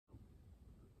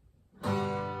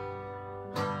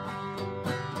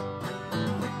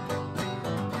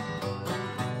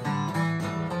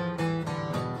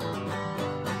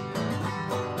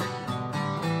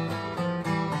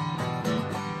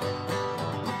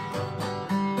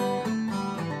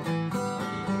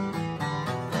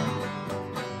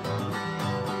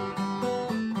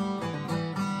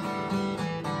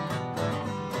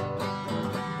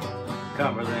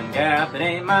Cumberland Gap, it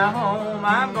ain't my home.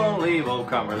 I'm gonna leave old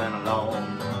Cumberland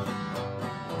alone.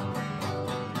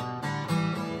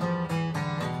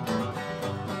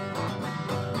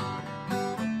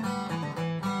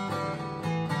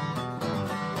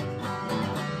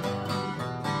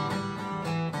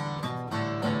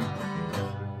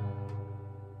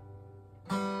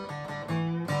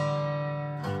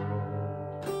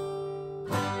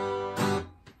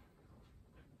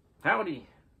 Howdy.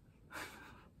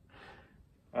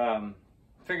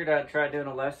 Figured I'd try doing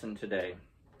a lesson today.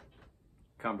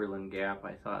 Cumberland Gap.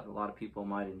 I thought a lot of people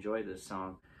might enjoy this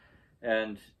song.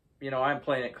 And, you know, I'm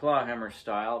playing it clawhammer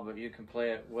style, but you can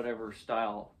play it whatever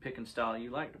style, picking style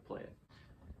you like to play it.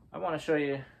 I want to show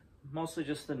you mostly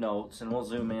just the notes, and we'll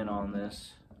zoom in on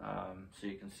this so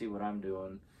you can see what I'm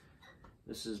doing.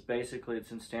 This is basically,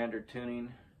 it's in standard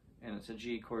tuning, and it's a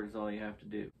G chord is all you have to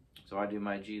do. So I do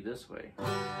my G this way.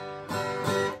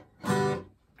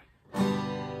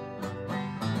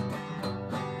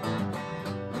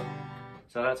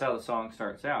 So that's how the song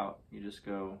starts out. You just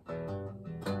go.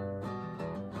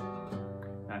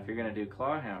 Now if you're going to do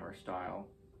clawhammer style,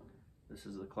 this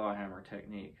is the clawhammer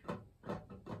technique.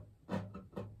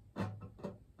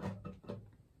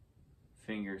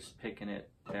 Fingers picking it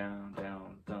down,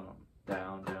 down, thumb,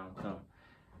 down, down, thumb.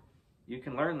 You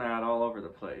can learn that all over the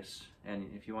place, and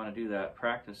if you want to do that,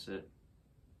 practice it.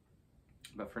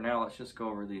 But for now, let's just go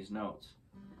over these notes.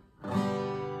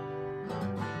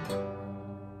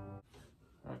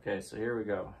 Okay, so here we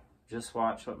go. Just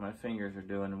watch what my fingers are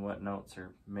doing and what notes are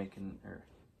making, or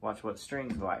watch what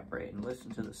strings vibrate and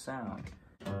listen to the sound.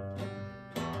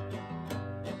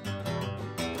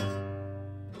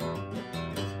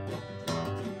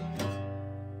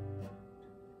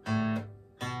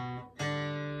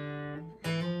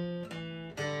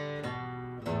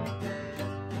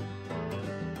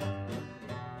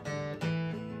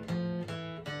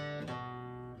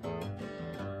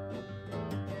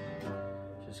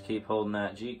 Just keep holding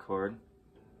that G chord,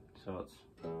 so it's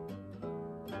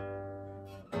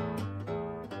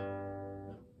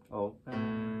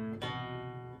open,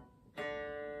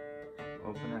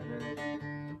 open right there.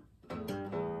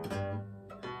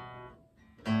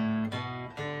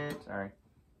 Sorry.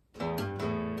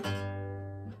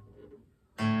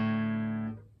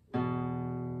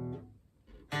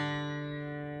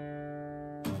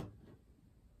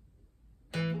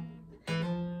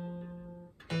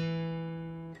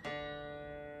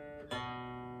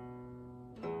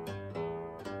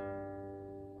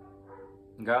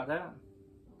 Got that?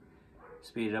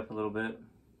 Speed it up a little bit.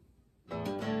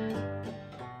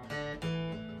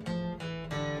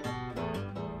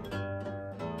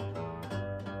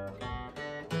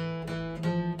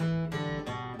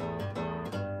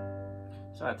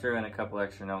 So I threw in a couple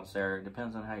extra notes there. It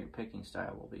depends on how your picking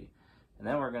style will be. And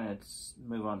then we're going to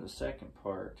move on to the second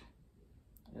part.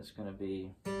 It's going to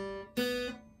be,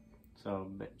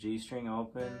 so G string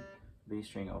open, B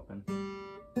string open.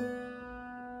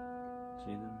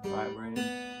 See them vibrating?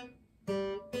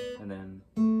 And then,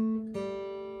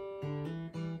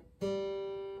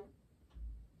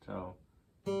 so,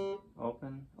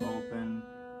 open, open,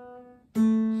 2,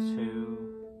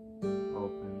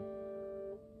 open.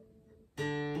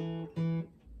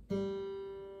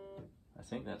 I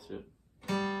think that's it.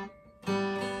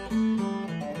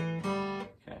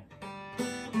 Okay.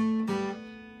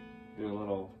 Do a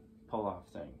little pull-off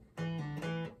thing.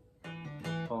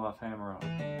 Pull-off hammer on.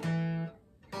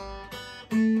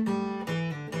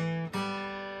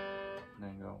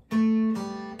 Then go.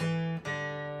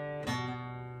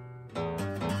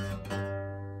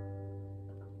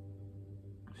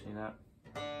 See that?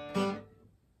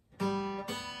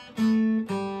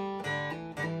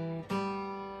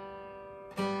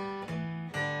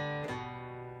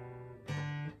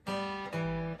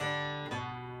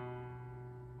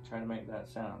 Try to make that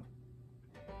sound.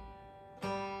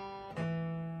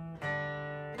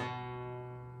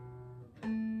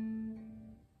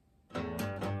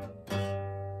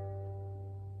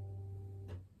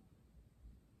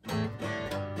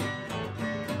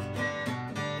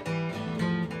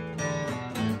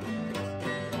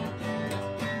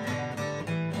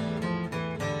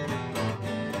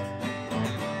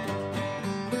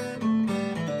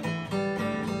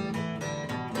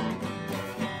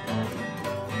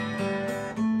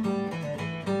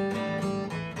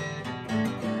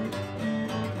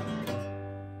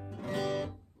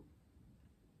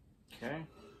 Okay.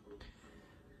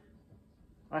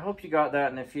 I hope you got that,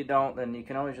 and if you don't, then you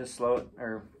can always just slow it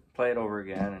or play it over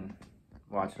again and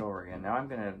watch it over again. Now I'm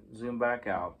going to zoom back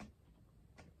out,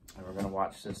 and we're going to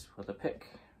watch this with a pick.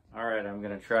 All right, I'm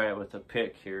going to try it with a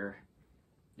pick here.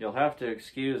 You'll have to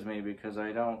excuse me because I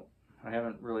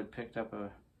haven't really picked up a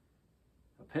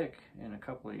pick in a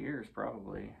couple of years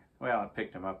probably. Well, I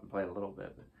picked them up and played a little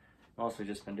bit, but I've also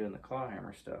just been doing the claw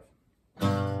hammer stuff.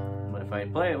 But if I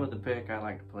play it with the pick, I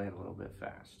like to play it a little bit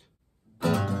fast.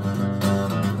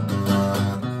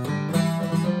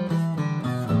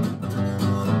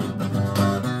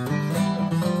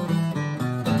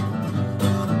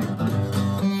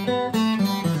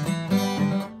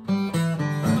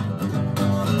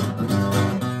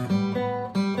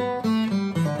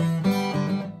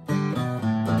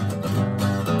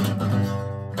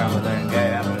 Cumberland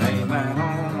Gap, it ain't my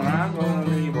home, I'm gonna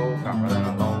leave old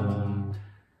Cumberland alone.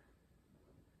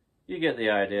 You get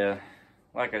the idea.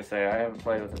 Like I say, I haven't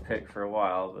played with a pick for a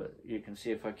while, but you can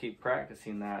see if I keep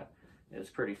practicing that,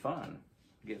 it's pretty fun.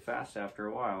 Get fast after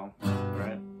a while,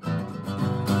 right?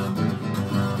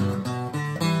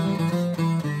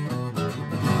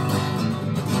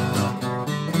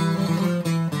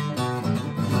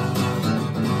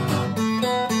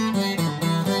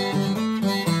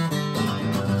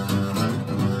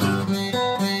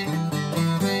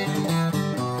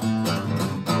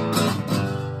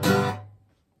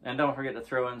 And don't forget to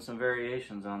throw in some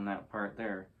variations on that part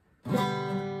there. As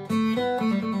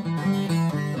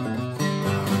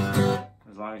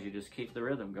long as you just keep the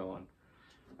rhythm going.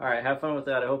 Alright, have fun with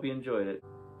that. I hope you enjoyed it.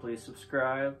 Please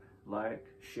subscribe, like,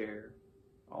 share,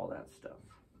 all that stuff.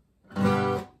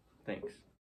 Thanks.